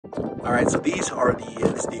All right, so these are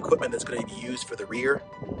this is the equipment that's going to be used for the rear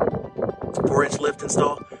 4-inch lift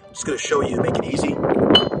install. I'm just going to show you to make it easy.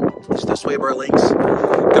 Just the sway bar links.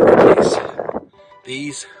 Going to replace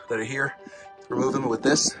these that are here. Remove them with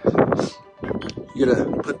this. You're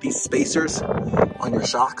going to put these spacers on your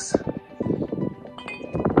shocks.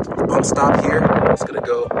 The bump stop here is going to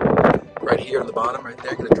go right here on the bottom, right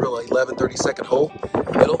there. You're going to drill an 11/32 hole in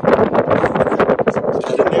the middle. Put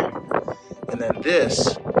that in there. And then this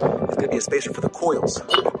is going to be a spacer for the coils.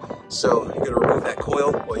 So you're going to remove that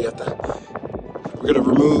coil. Well, we're going to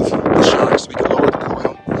remove the shocks so we can lower the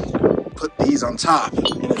coil. Put these on top,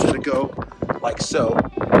 and it's going to go like so.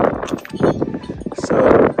 So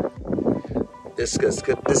this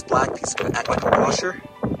black piece is going to act like a washer.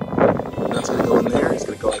 That's going to go in there. It's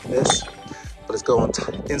going to go like this, but it's going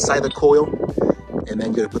inside the coil, and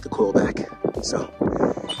then you're going to put the coil back. So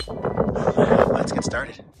let's get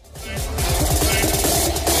started.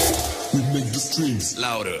 We make the streams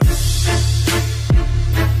louder.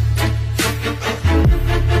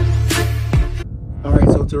 All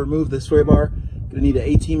right, so to remove the sway bar, you're gonna need an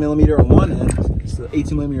 18mm on one end, it's an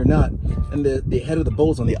 18mm nut, and the head of the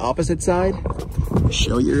bolt is on the opposite side. I'll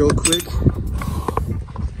show you real quick.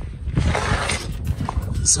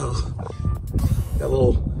 So that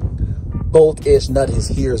little bolt-ish nut is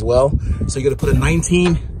here as well. So you're gonna put a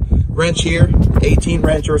 19 wrench here, 18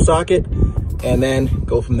 wrench or socket, and then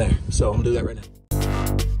go from there. So I'm gonna do that right now.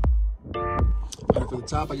 All right, for the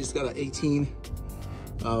top, I just got an 18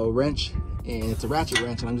 wrench, and it's a ratchet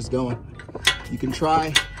wrench, and I'm just going. You can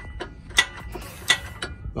try,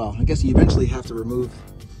 well, I guess you eventually have to remove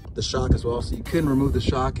the shock as well. So you can remove the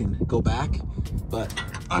shock and go back, but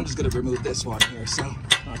I'm just gonna remove this one here. So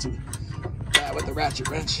not too bad with the ratchet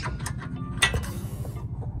wrench.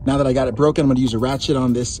 Now that I got it broken, I'm gonna use a ratchet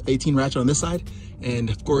on this, 18 ratchet on this side. And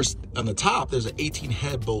of course, on the top, there's an 18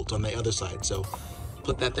 head bolt on the other side. So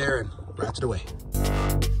put that there and ratchet away.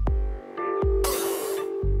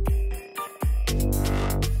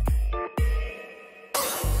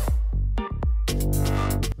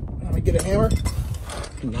 I'm gonna get a hammer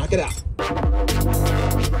and knock it out. All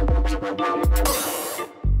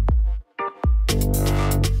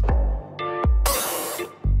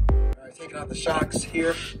right, taking out the shocks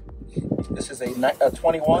here. This is a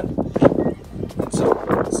 21, and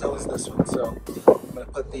so is this one. So I'm gonna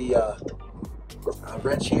put the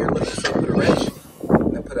wrench here. Look, so put a wrench,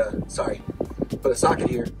 and then put a socket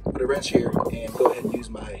here, put a wrench here, and go ahead and use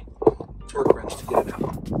my torque wrench to get it out.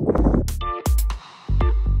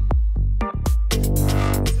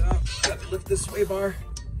 So got to lift this sway bar,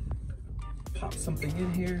 pop something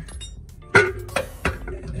in here,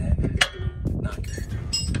 and then knock it.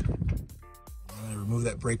 I'm gonna remove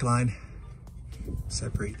that brake line,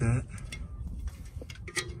 separate that.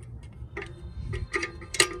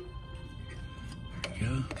 There we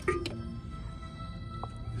go.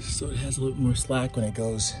 So it has a little more slack when it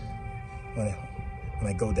goes, when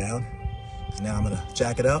I go down. Now I'm gonna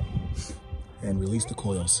jack it up and release the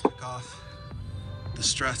coils. Take off the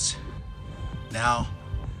struts. Now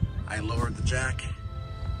I lowered the jack,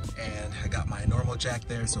 and I got my normal jack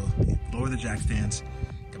there. So lower the jack stands.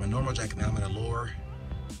 Got my normal jack. Now I'm gonna lower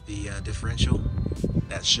the differential.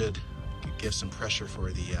 That should give some pressure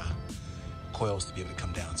for the coils to be able to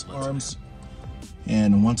come down. So arms.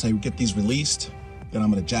 And once I get these released, then I'm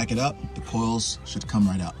gonna jack it up. The coils should come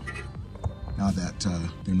right out, now that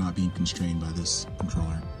they're not being constrained by this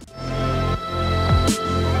controller.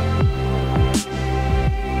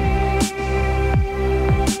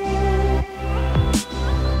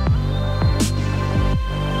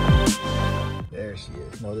 There she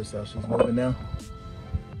is. Notice how she's moving now?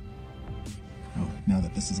 Oh, now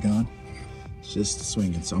that this is gone, it's just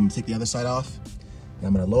swinging. So I'm gonna take the other side off, and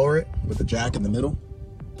I'm gonna lower it with the jack in the middle,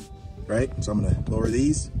 right? So I'm gonna lower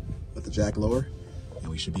these, let the jack lower, and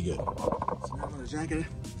we should be good. So now I'm gonna jack it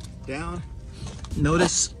down.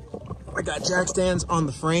 Notice I got jack stands on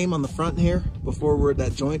the frame on the front here before where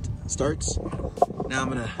that joint starts. Now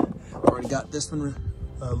I've already got this one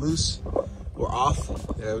loose or off.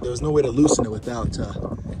 There was no way to loosen it without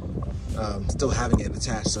still having it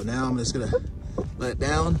attached. So now I'm just gonna let it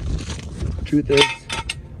down. Truth is,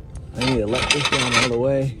 I need to let this down all the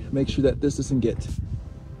way. Make sure that this doesn't get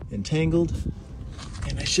entangled,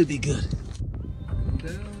 and I should be good.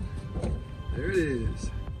 Down. There it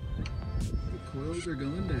is. The coils are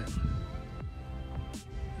going down.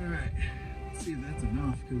 All right, let's see if that's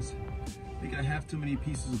enough, because I think I have too many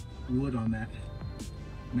pieces of wood on that.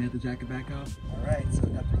 I may have to jack it back up. All right, so I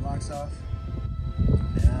got the locks off.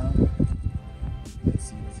 Now, let's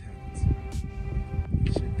see what happens.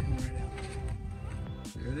 It should come right out.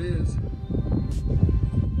 There it is.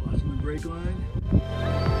 Watch my brake line.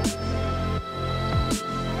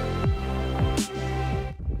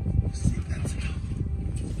 Let's see if that's it.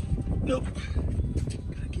 Nope.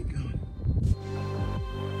 Gotta keep going.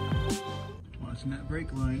 Watching that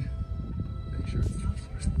brake line. Make sure it's not.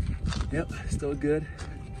 Yep, still good.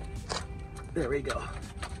 There we go.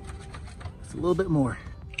 It's a little bit more.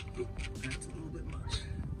 That's a little bit much.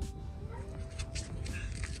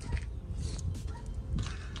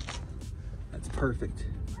 That's perfect.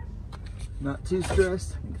 Not too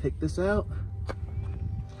stressed. I can take this out.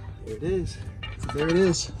 There it is. So there it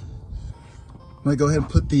is. I'm gonna go ahead and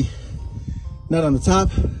put the nut on the top.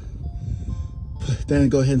 Then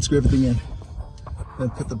go ahead and screw everything in. Then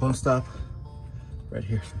put the bump stop right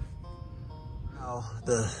here. Now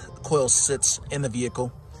the coil sits in the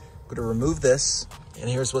vehicle. I'm gonna remove this, and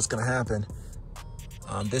here's what's gonna happen.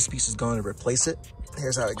 This piece is going to replace it.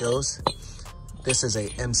 Here's how it goes. This is a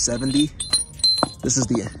M70. This is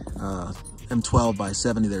the M12 by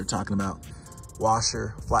 70 they're talking about.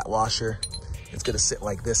 Washer, flat washer. It's gonna sit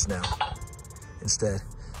like this now instead.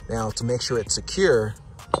 Now to make sure it's secure,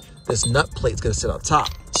 this nut plate's gonna sit on top.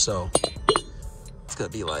 So it's gonna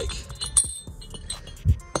be like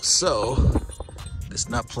so. This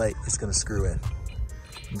nut plate is gonna screw in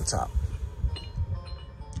from the top,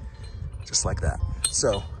 just like that.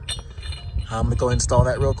 So I'm gonna go ahead and install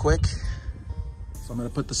that real quick. So I'm gonna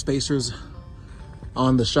put the spacers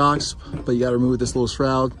on the shocks, but you gotta remove this little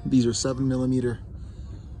shroud. These are 7mm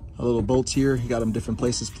little bolts here. You got them different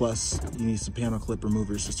places, plus you need some panel clip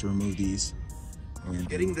removers just to remove these. And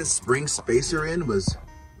getting this spring spacer in was,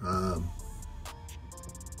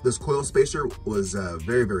 this coil spacer was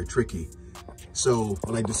very, very tricky. So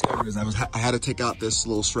what I discovered is I had to take out this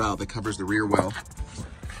little shroud that covers the wheel well.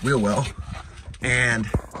 And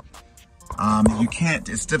you can't,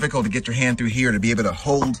 it's difficult to get your hand through here to be able to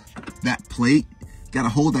hold that plate. You gotta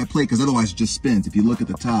hold that plate because otherwise it just spins. If you look at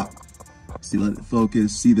the top, see, let it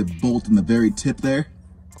focus, see the bolt in the very tip there?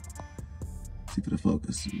 See if it'll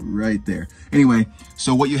focus, right there. Anyway,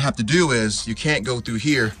 so what you have to do is, you can't go through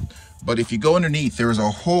here, but if you go underneath, there's a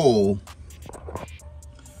hole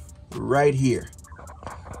right here.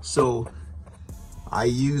 So I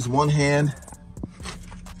use one hand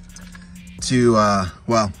to,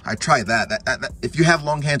 well, I tried that. If you have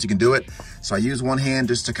long hands, you can do it. So I use one hand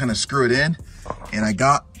just to kind of screw it in. And I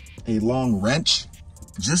got a long wrench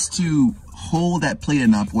just to hold that plate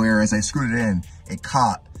enough where as I screwed it in, it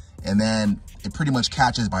caught. And then it pretty much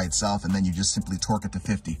catches by itself. And then you just simply torque it to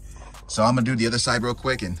 50. So I'm gonna do the other side real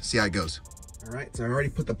quick and see how it goes. All right, so I already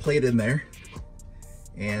put the plate in there.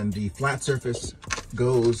 And the flat surface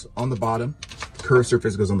goes on the bottom, curved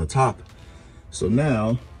surface goes on the top. So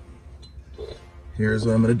now, here's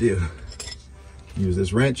what I'm gonna do. Use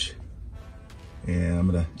this wrench, and I'm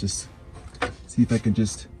gonna just see if I can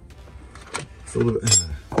just, it's a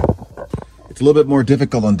little bit more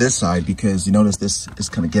difficult on this side because you notice this is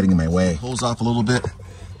kind of getting in my way. Pulls off a little bit,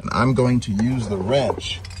 and I'm going to use the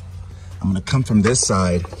wrench. I'm gonna come from this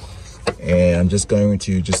side, and I'm just going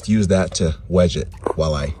to just use that to wedge it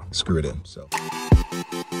while I screw it in, so.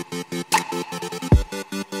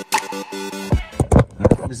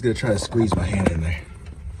 I'm just gonna try to squeeze my hand in there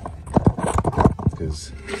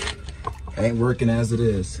because it ain't working as it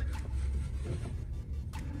is.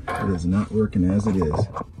 It is not working as it is.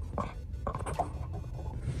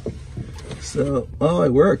 So, oh,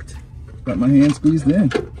 it worked. Got my hand squeezed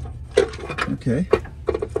in. Okay.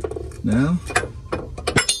 Now,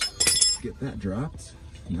 get that dropped.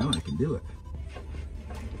 Now I can do it.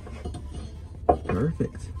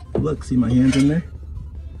 Perfect. Look, see my hands in there?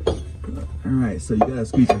 All right, so you gotta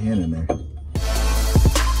squeeze your hand in there.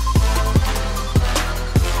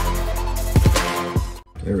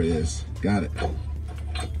 There it is. Got it.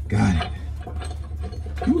 Got it.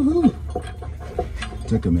 Woohoo!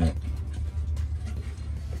 Took a minute.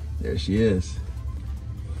 There she is.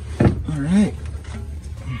 All right.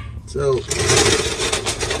 So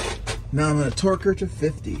now I'm gonna torque her to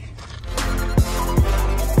 50.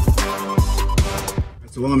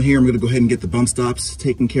 So while I'm here, I'm gonna go ahead and get the bump stops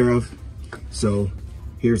taken care of. So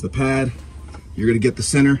here's the pad. You're gonna get the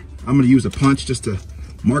center. I'm gonna use a punch just to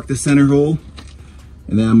mark the center hole.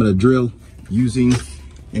 And then I'm gonna drill using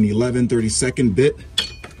an 11/32 bit.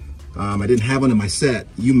 I didn't have one in my set.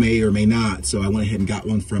 You may or may not. So I went ahead and got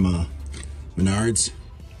one from Menards.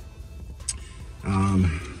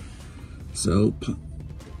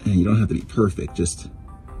 And you don't have to be perfect. Just,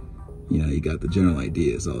 you know, you got the general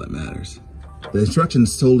idea is all that matters. The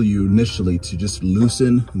instructions told you initially to just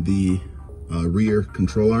loosen the rear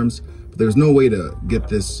control arms, but there's no way to get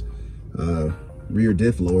this rear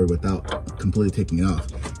diff lowered without completely taking it off.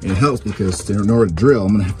 And it helps because in order to drill,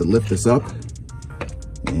 I'm gonna have to lift this up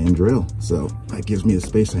and drill. So that gives me the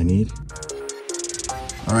space I need.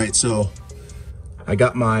 All right, so I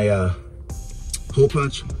got my hole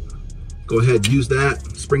punch. Go ahead, use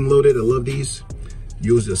that, spring loaded, I love these.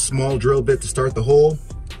 Use a small drill bit to start the hole,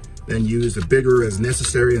 then use a bigger as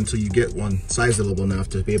necessary until you get one sizable enough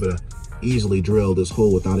to be able to easily drill this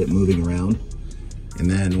hole without it moving around. And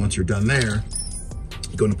then once you're done there,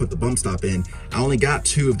 you're going to put the bump stop in. I only got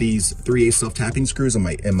 2 of these 3/8 self-tapping screws in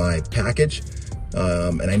my package,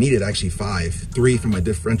 and I needed actually 5, 3 for my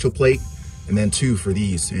differential plate, and then 2 for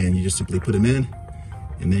these. And you just simply put them in,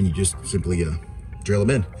 and then you just simply drill them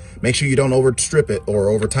in. Make sure you don't over strip it or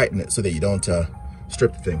over tighten it so that you don't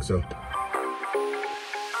strip the thing. So.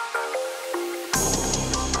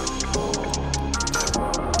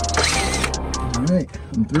 All right,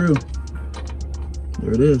 I'm through.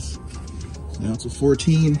 There it is. So now it's a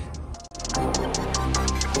 14.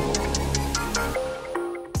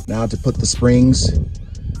 Now to put the springs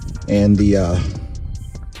and the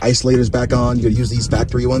isolators back on, you gotta use these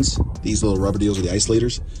factory ones. These little rubber deals are the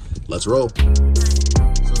isolators. Let's roll.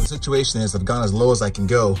 So the situation is I've gone as low as I can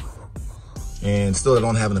go and still I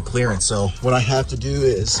don't have enough clearance. So what I have to do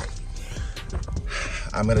is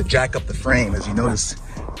I'm gonna jack up the frame. As you notice,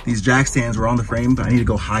 these jack stands were on the frame, but I need to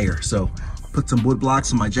go higher. So put some wood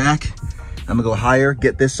blocks in my jack. I'm gonna go higher,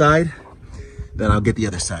 get this side, then I'll get the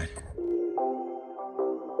other side.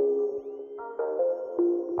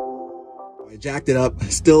 I jacked it up,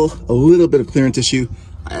 still a little bit of clearance issue.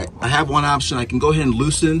 I have one option. I can go ahead and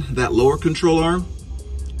loosen that lower control arm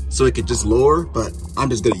so it could just lower, but I'm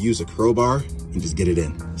just gonna use a crowbar and just get it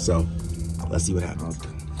in. So let's see what happens.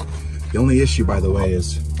 The only issue, by the way,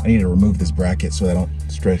 is I need to remove this bracket so I don't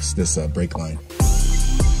stress this brake line.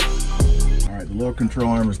 All right, the lower control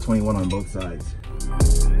arm is 21 on both sides.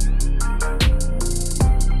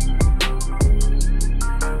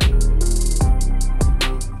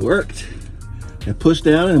 Worked. I pushed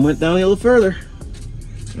down and went down a little further.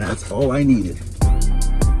 That's all I needed.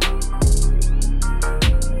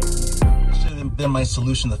 Should have been my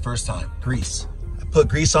solution the first time, grease. I put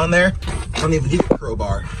grease on there, I don't even need a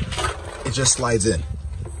crowbar. It just slides in.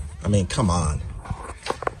 I mean, come on.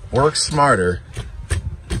 Work smarter,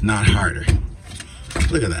 not harder.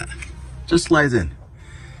 Look at that. Just slides in.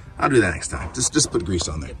 I'll do that next time. Just put grease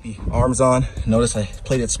on there. The arms on. Notice I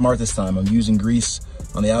played it smart this time. I'm using grease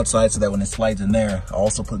on the outside so that when it slides in there, I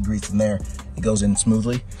also put grease in there. It goes in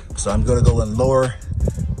smoothly. So I'm gonna go and lower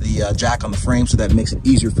the jack on the frame so that it makes it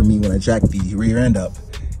easier for me when I jack the rear end up.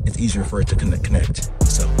 It's easier for it to connect.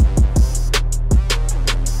 So.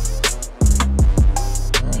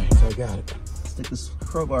 I got it. Stick this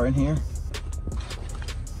crowbar in here,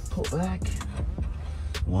 pull back,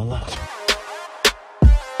 voila.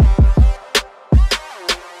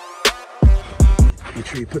 Make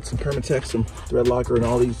sure you put some Permatex, some thread locker, and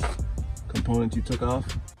all these components you took off.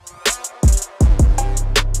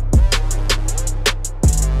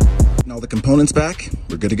 And all the components back,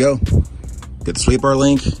 we're good to go. Get the sway bar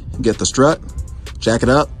link, get the strut, jack it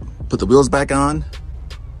up, put the wheels back on,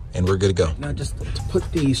 and we're good to go. Now just to put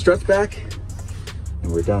the struts back,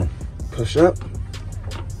 and we're done. Push up,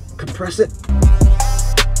 compress it.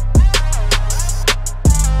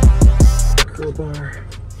 Crowbar,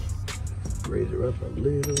 raise her up a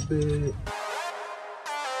little bit.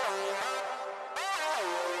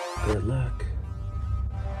 Good luck.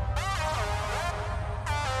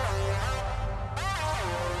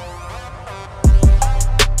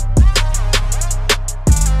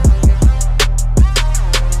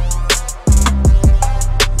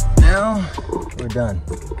 We're done.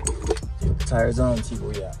 Get the tires on and see where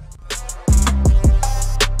we at.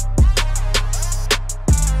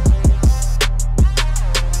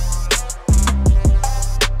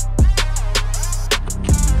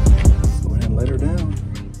 Go ahead and let her down.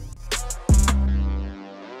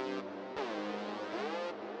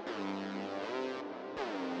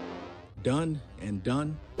 Done and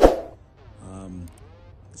done.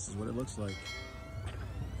 This is what it looks like.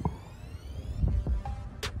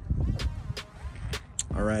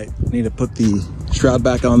 All right, need to put the shroud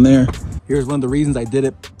back on there. Here's one of the reasons I did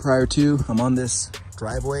it prior to. I'm on this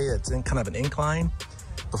driveway that's in kind of an incline.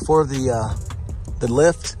 Before the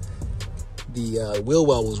lift, the wheel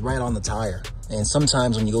well was right on the tire. And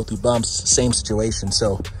sometimes when you go through bumps, same situation.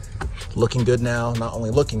 So looking good now, not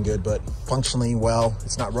only looking good, but functionally well.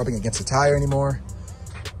 It's not rubbing against the tire anymore.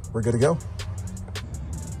 We're good to go.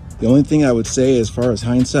 The only thing I would say as far as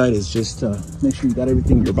hindsight is just make sure you got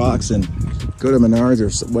everything in your box and go to Menards or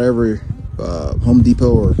wherever, Home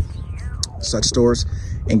Depot or such stores,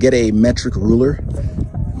 and get a metric ruler.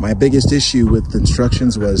 My biggest issue with the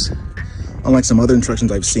instructions was, unlike some other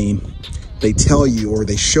instructions I've seen, they tell you or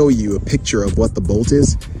they show you a picture of what the bolt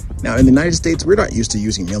is. Now in the United States, we're not used to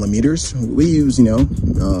using millimeters. We use, you know,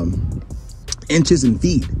 inches and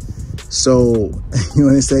feet. So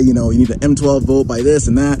when they say, you know, you need an M12 bolt by this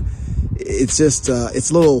and that, it's just, it's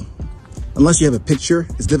a little, unless you have a picture,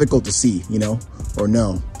 it's difficult to see, you know, or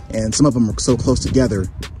know. And some of them are so close together,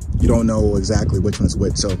 you don't know exactly which one's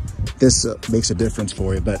which. So this makes a difference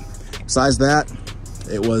for you. But besides that,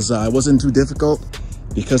 it wasn't too difficult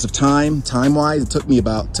because of time-wise. It took me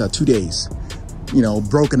about 2 days, you know,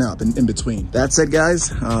 broken up in between. That said,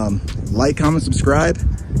 guys, like, comment, subscribe.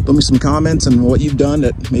 Leave me some comments on what you've done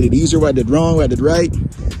that made it easier, what I did wrong, what I did right.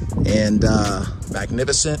 And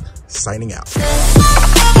Magnificent signing out.